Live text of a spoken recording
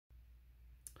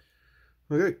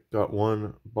Okay, got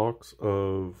one box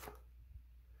of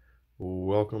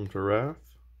Welcome to Rathe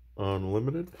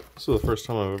Unlimited. This is the first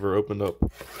time I've ever opened up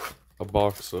a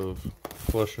box of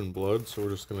Flesh and Blood, so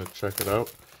we're just going to check it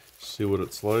out, see what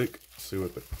it's like, see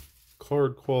what the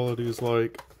card quality is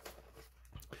like.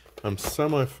 I'm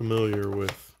semi-familiar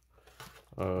with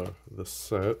the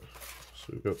set, so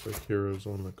we've got the heroes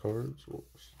on the cards.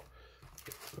 Whoops.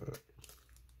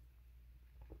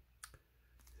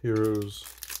 Heroes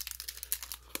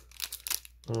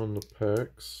on the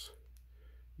packs.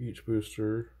 Each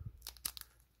booster,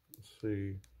 let's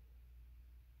see,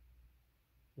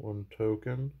 one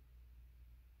token.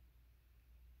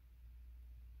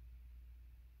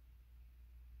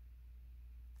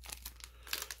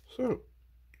 So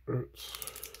that's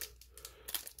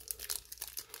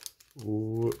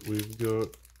what we've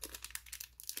got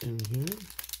in here.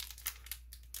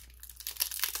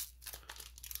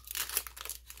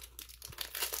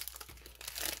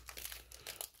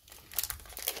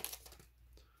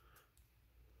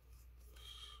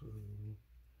 So,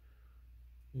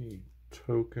 a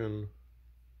token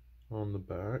on the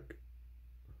back.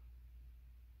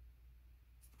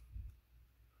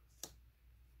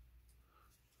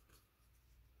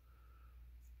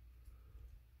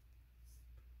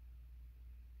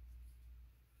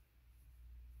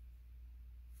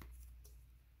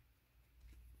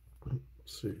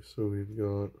 Let's see, so we've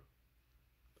got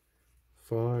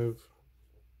 5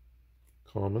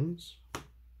 commons,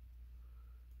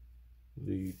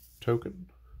 the token,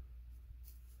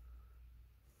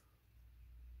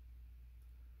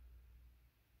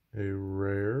 a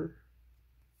rare,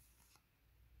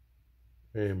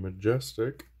 a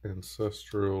majestic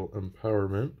ancestral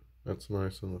empowerment. That's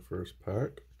nice in the first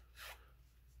pack.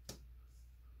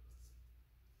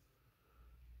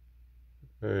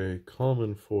 A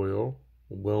common foil,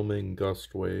 Whelming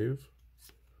Gust Wave.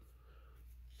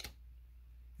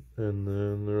 And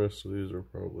then the rest of these are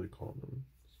probably commons.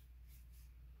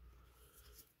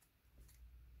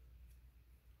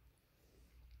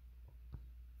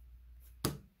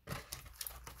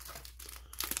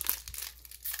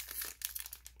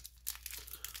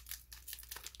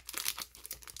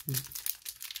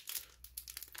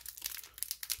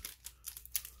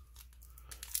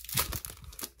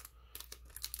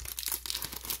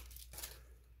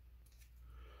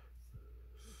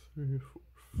 Three, four,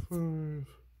 5.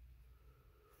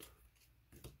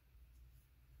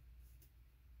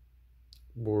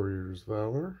 Warrior's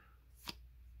Valor.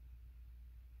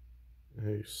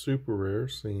 A super rare,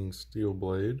 Singing Steel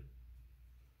Blade.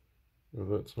 Oh,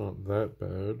 that's not that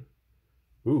bad.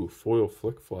 Ooh, foil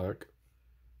Flick Flack.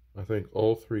 I think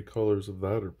all 3 colors of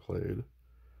that are played.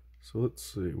 So let's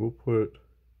see, we'll put,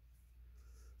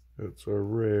 it's our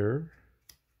rare.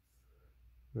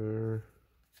 There.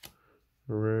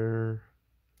 Rare.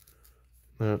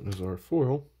 That is our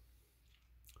foil.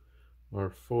 Our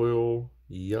foil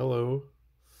yellow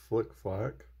Flick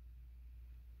Flack.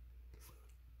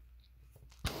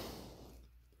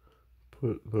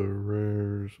 Put the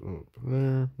rares up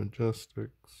there.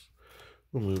 Majestics.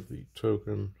 We'll move the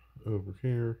token over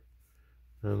here.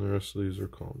 And the rest of these are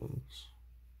commons.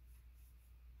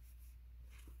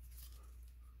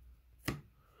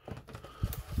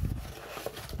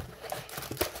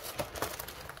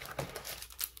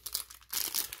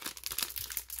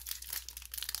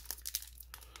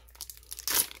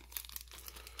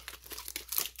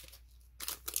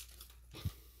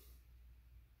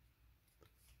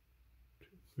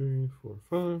 Three, four,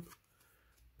 5.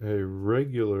 A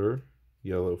regular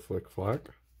yellow Flick Flack.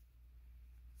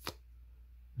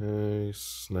 A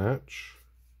Snatch.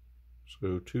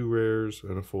 So 2 rares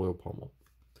and a foil pommel.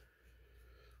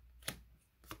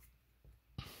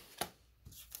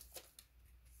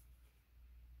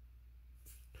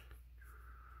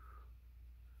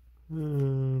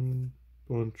 And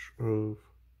bunch of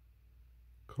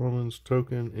commons.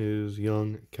 Token is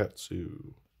Young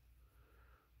Katsu.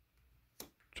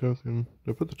 Token.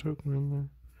 Did I put the token in there?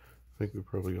 I think we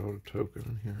probably got a token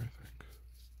in here, I think.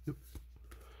 Yep.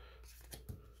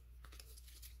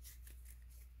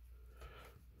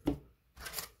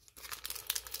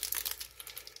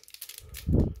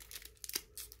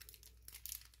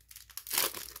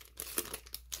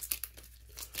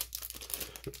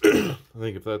 I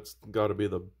think if that's got to be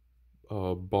the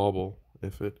bauble,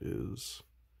 if it is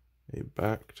a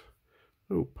backed.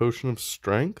 Oh, Potion of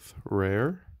Strength,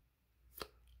 rare.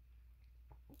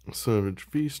 Savage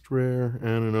Feast, rare,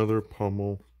 and another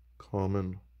pommel,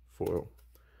 common foil.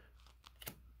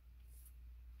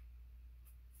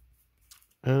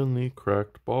 And the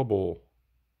Cracked Bauble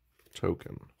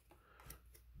token.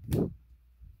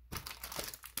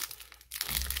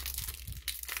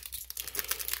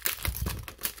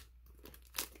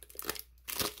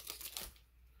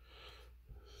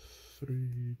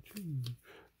 3, 2.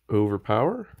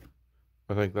 Overpower.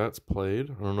 I think that's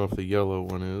played. I don't know if the yellow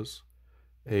one is.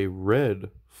 A red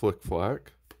Flick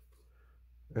Flack.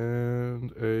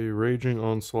 And a Raging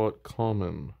Onslaught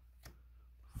common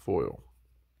foil.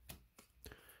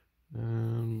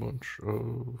 And a bunch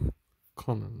of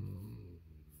commons.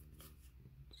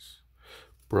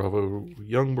 Bravo,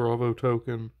 Young Bravo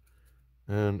token.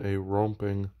 And a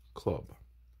Romping Club.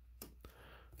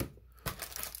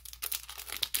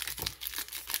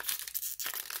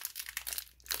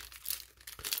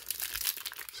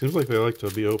 Seems like they like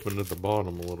to be opened at the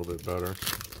bottom a little bit better.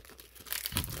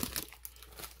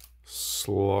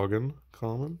 Slogan,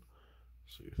 common.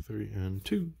 So 3 and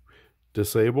 2.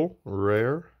 Disable,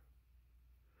 rare.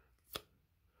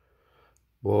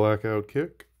 Blackout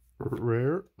Kick,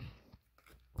 rare.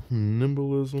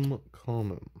 Nimblism,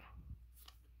 common.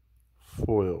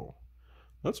 Foil.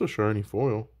 That's a shiny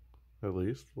foil, at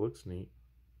least. Looks neat.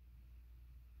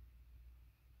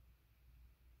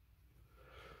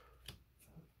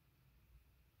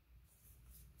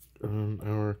 And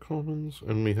our commons,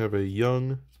 and we have a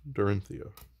young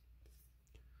Dorinthia.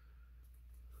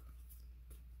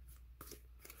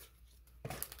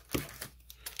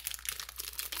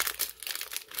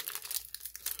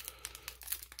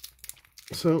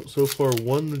 So far,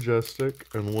 one Majestic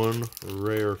and one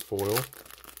rare foil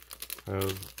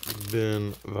have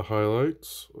been the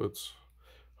highlights. Let's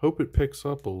hope it picks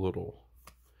up a little.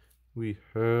 We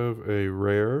have a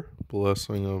rare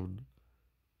Blessing of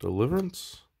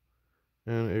Deliverance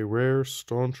and a rare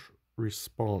Staunch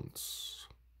Response.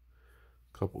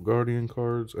 A couple Guardian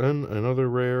cards and another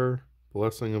rare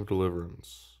Blessing of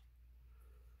Deliverance.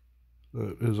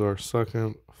 That is our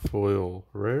second foil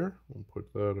rare. We'll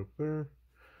put that up there.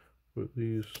 Put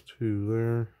these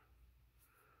two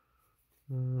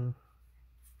there.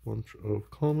 Bunch of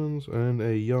commons and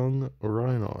a young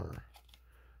Rhinar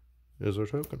is our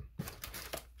token.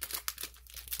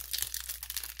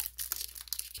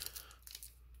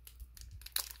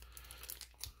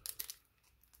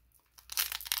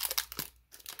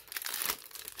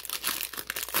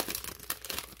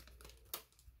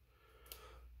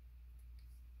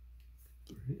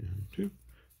 And 2.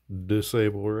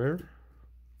 Disable rare.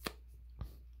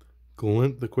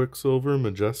 Glint the Quicksilver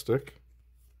Majestic.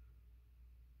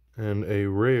 And a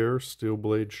rare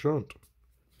Steelblade Shunt.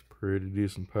 Pretty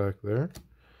decent pack there.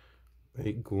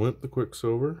 A Glint the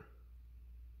Quicksilver.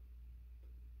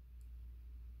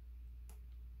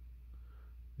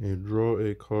 You draw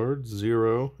a card,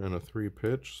 0 and a 3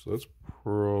 pitch. So that's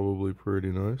probably pretty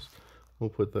nice. We'll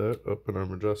put that up in our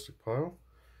Majestic pile.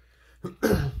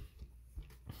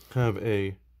 Have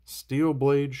a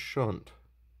Steelblade Shunt.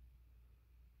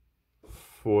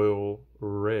 Foil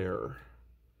rare.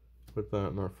 Put that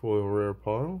in our foil rare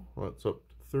pile. That's up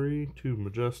to 3, 2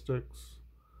 Majestics,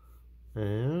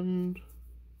 and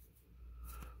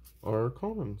our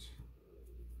commons.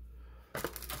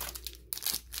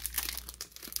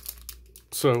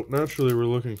 So naturally we're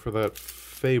looking for that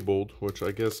Fabled, which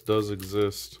I guess does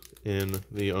exist in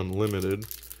the Unlimited.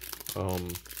 I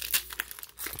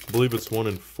believe it's 1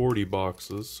 in 40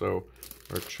 boxes, so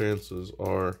our chances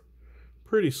are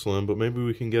pretty slim, but maybe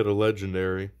we can get a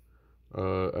legendary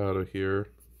out of here.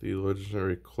 The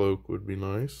legendary cloak would be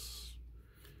nice.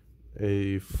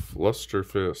 A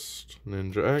Flusterfist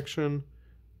ninja action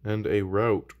and a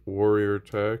Route warrior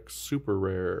attack super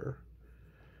rare.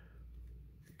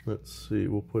 Let's see,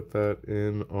 we'll put that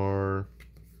in our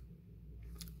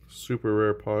super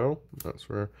rare pile. That's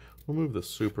rare. We'll move the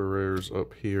super rares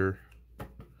up here.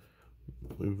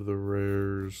 Move the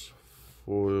rares,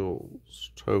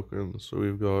 foils, tokens. So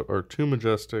we've got our 2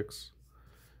 Majestics,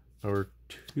 our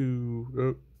 2,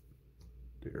 oh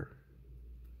dear,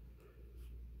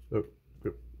 oh,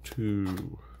 yep,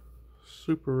 2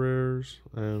 super rares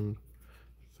and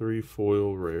 3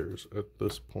 foil rares at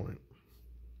this point.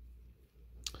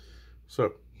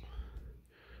 So,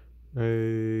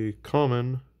 a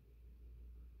common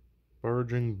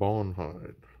Barging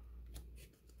Bonhide.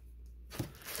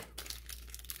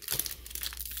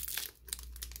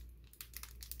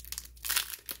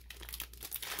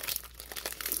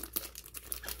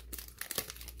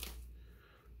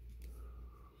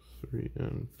 Three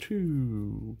and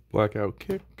 2 Blackout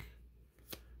Kick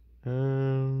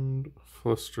and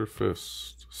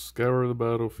Flusterfist. Scour the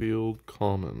battlefield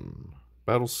common.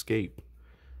 Battlescape.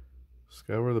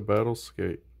 Scour the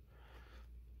Battlescape.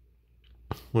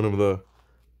 One of the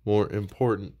more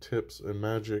important tips in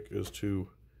Magic is to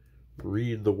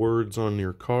read the words on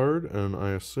your card, and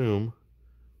I assume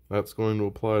that's going to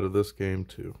apply to this game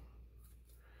too.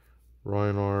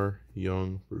 Rhinar,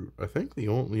 Young Brute. I think the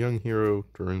only young hero,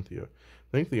 Dorinthia.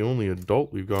 I think the only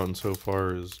adult we've gotten so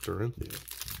far is Dorinthia.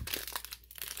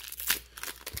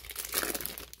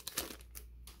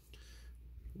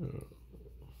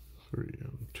 3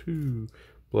 and 2.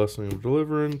 Blessing of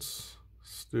Deliverance,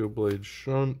 Steelblade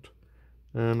Shunt,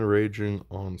 and Raging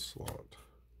Onslaught.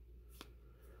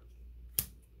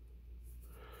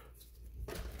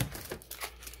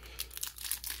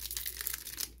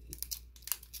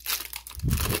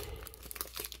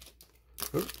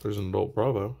 Oh, there's an adult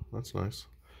Bravo. That's nice.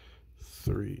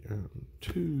 3 and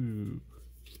 2.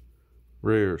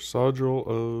 Rare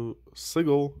Sigil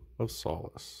of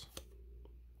Solace.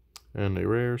 And a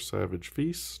rare Savage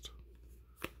Feast.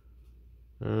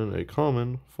 And a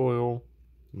common foil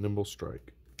Nimble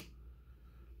Strike.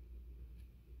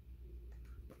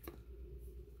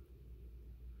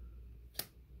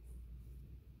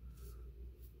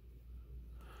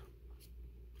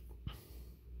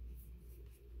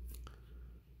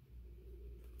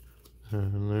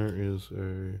 And there is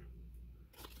a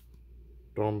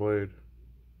Dawnblade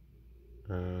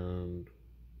and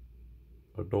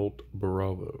adult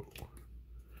Bravo.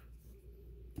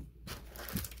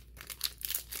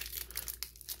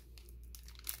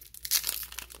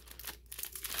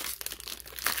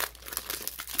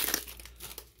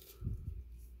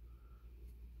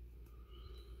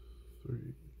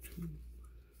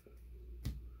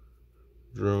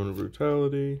 Drone of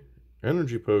Brutality,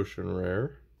 Energy Potion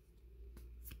rare,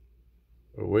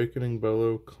 Awakening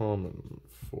Bellow common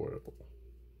foil.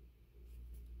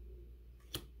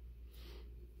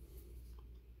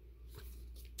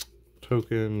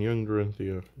 Token, Young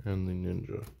Dorinthia, and the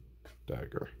Ninja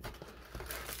Dagger.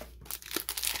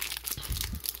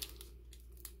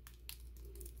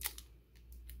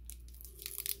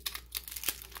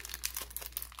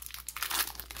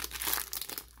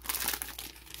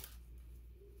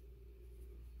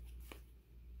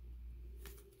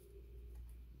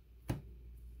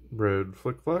 Red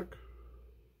Flick Flack,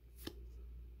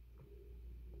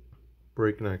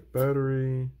 Breakneck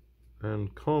Battery,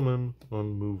 and common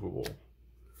unmovable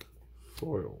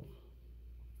foil.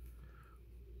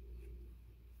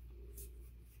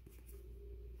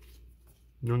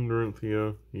 Young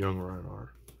Dorinthia, Young Rhinar.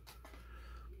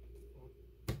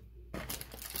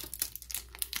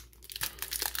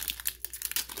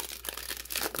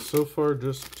 So far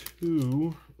just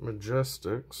 2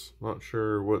 Majestics. Not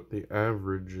sure what the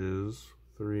average is.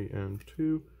 3 and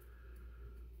 2.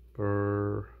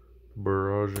 Barraging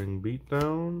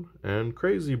Beatdown and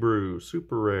Crazy Brew,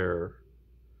 super rare.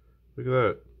 Look at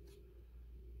that.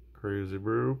 Crazy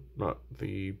Brew, not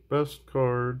the best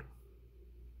card,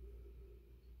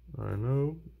 I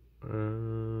know.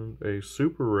 And a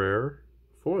super rare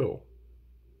foil.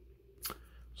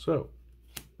 So,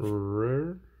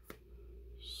 rare,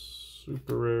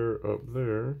 super rare up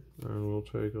there, and we'll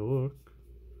take a look.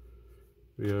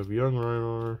 We have Young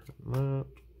Rhinar, that,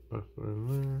 up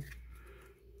in there.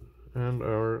 And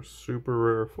our super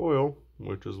rare foil,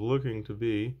 which is looking to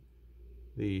be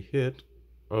the hit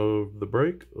of the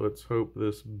break. Let's hope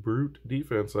this brute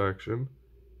defense action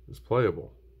is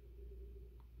playable.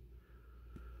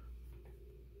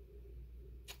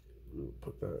 We'll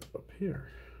put that up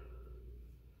here.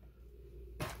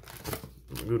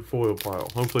 Good foil pile.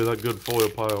 Hopefully that good foil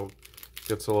pile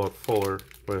gets a lot fuller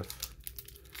with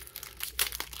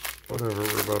whatever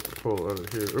we're about to pull out of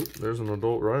here. Oh, there's an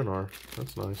adult Rhinar.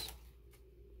 That's nice.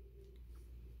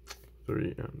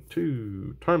 3 and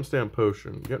 2. Timestamp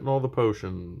Potion. Getting all the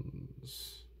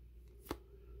potions.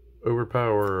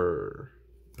 Overpower.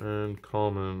 And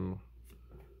common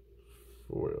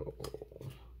foil.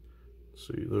 Let's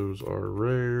see, those are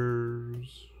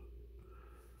rares.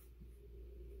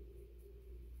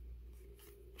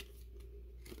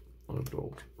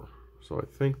 Adult. So I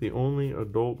think the only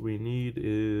adult we need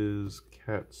is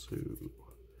Katsu.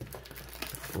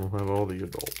 We'll have all the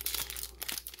adults.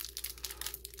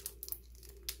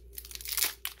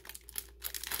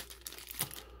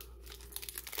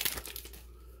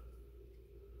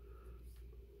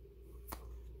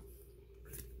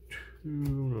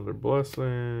 Another Blessing,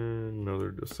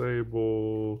 another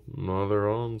Disable, another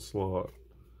Onslaught.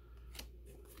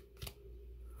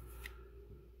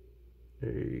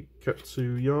 A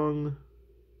Katsu Young,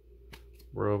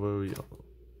 Bravo Young.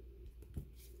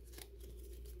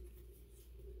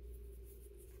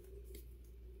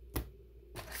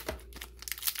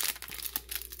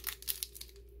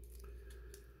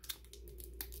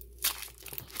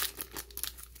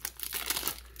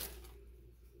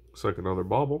 Looks like another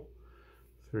Bauble.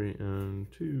 3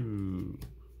 and 2.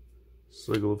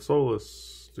 Sigil of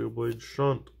Solace, Steelblade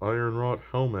Shunt, Iron Wrought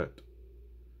Helmet,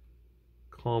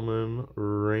 common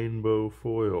rainbow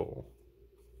foil.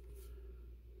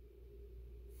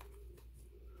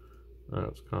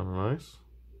 That's kind of nice.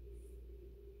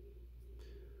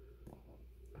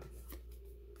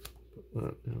 Put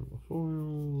that in the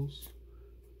foils.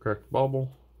 Cracked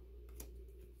bauble.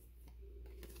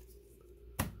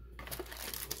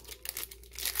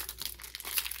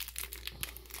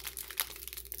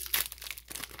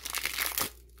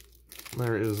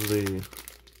 There is the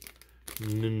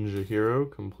Ninja Hero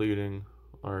completing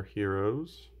our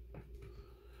heroes.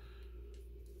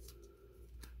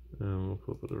 And we'll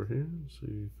flip it over here.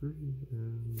 See, 3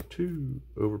 and 2.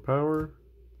 Overpower.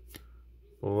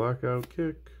 Blackout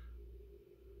Kick.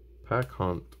 Pack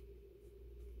Hunt.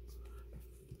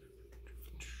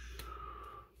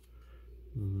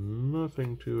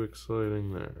 Nothing too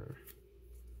exciting there.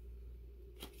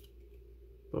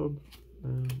 Bub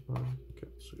and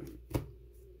Katsu.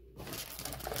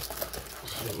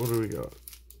 So what do we got?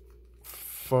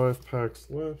 5 packs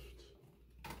left.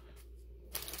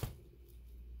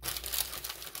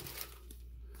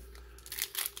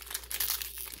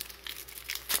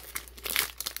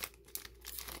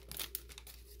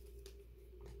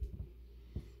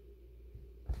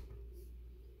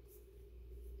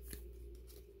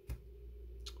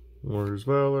 Warrior's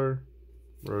Valor,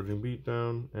 Raging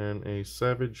Beatdown, and a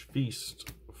Savage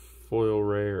Feast foil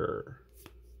rare.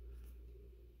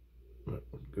 That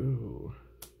would go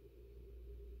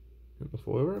in the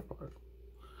foil rare pile.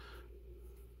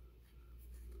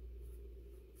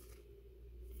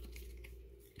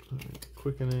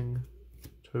 Quickening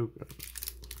token.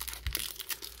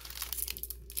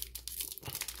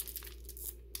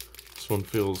 This one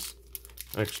feels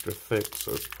extra thick,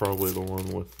 so it's probably the one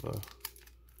with the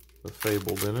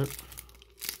Fabled in it.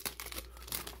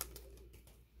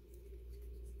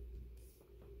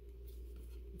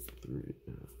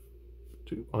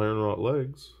 Two Iron Rot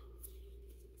Legs.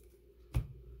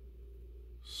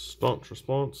 Staunch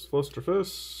Response, Fluster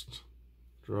Fist,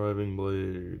 Driving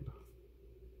Blade.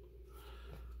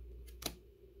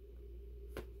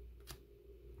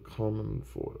 Common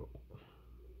foil.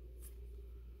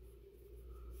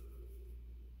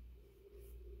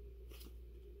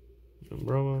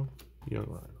 Umbrella, Young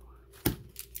Rider.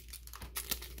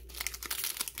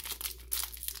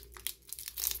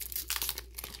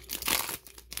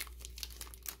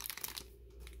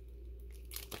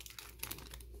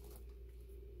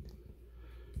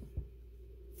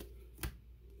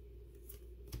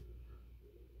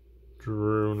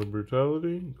 Drone of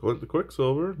Brutality, Glint the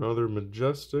Quicksilver, another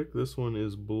Majestic. This one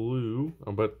is blue.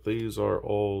 I bet these are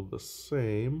all the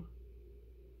same.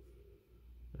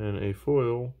 And a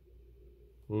foil,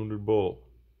 Wounded Bull.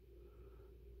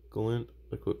 Glint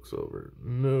the Quicksilver.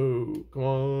 No, come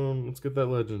on, let's get that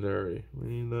legendary. We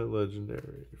need that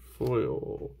legendary.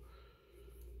 Foil.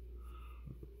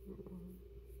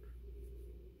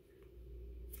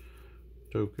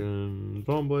 Token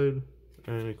Dawnblade.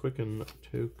 And a Quicken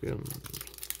token.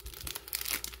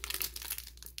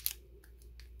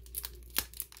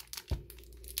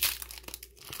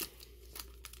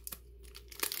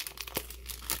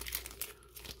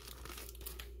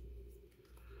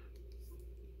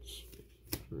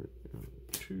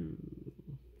 Two.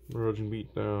 Raging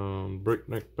Beatdown.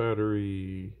 Breakneck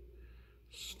Battery.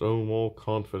 Stonewall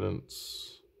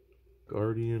Confidence.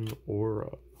 Guardian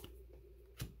Aura.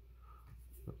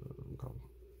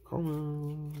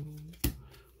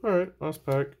 Alright, last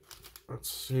pack.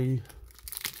 Let's see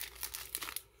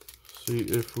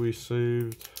if we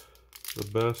saved the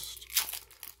best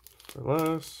for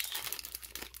last.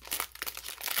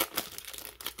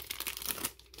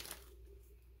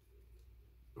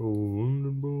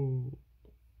 Wounded Bull.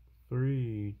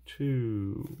 3,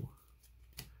 2.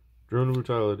 Drone of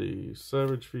Brutality.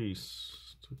 Savage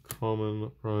Feast.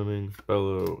 Common Priming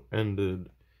Bellow. Ended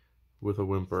with a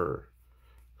whimper.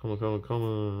 Come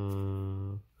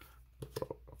on.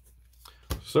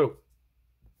 So,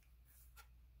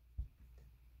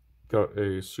 got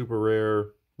a super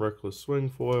rare Reckless Swing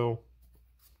foil,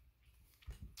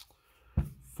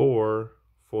 4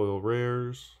 foil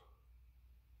rares,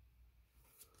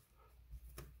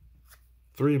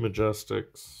 3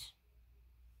 Majestics,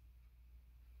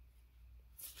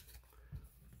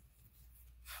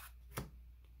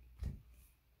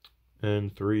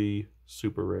 and 3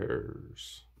 super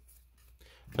rares.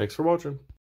 Thanks for watching.